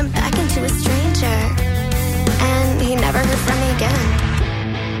godmother turned him back into a stranger, and he never heard from me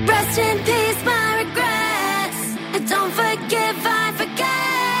again. Rest in peace, my regrets. I don't forgive, I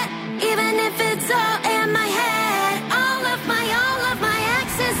forget. Even if it's all in my head, all of my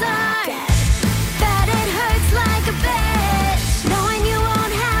exes are dead. That it hurts like a bitch, knowing you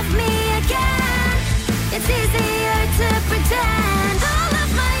won't have me again. It's easier to pretend. All of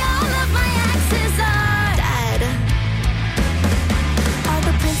my exes are dead. All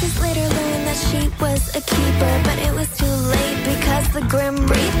the princess later learned that she was a keeper, but it was too late because the Grim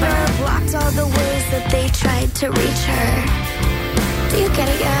Reaper blocked all the ways that they tried to reach her. Do you get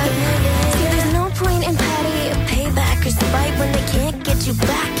it yet? See, there's no point in petty payback or spite when they can't get you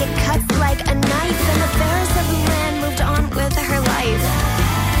back. It cuts like a knife, and the fairest of the land moved on with her life.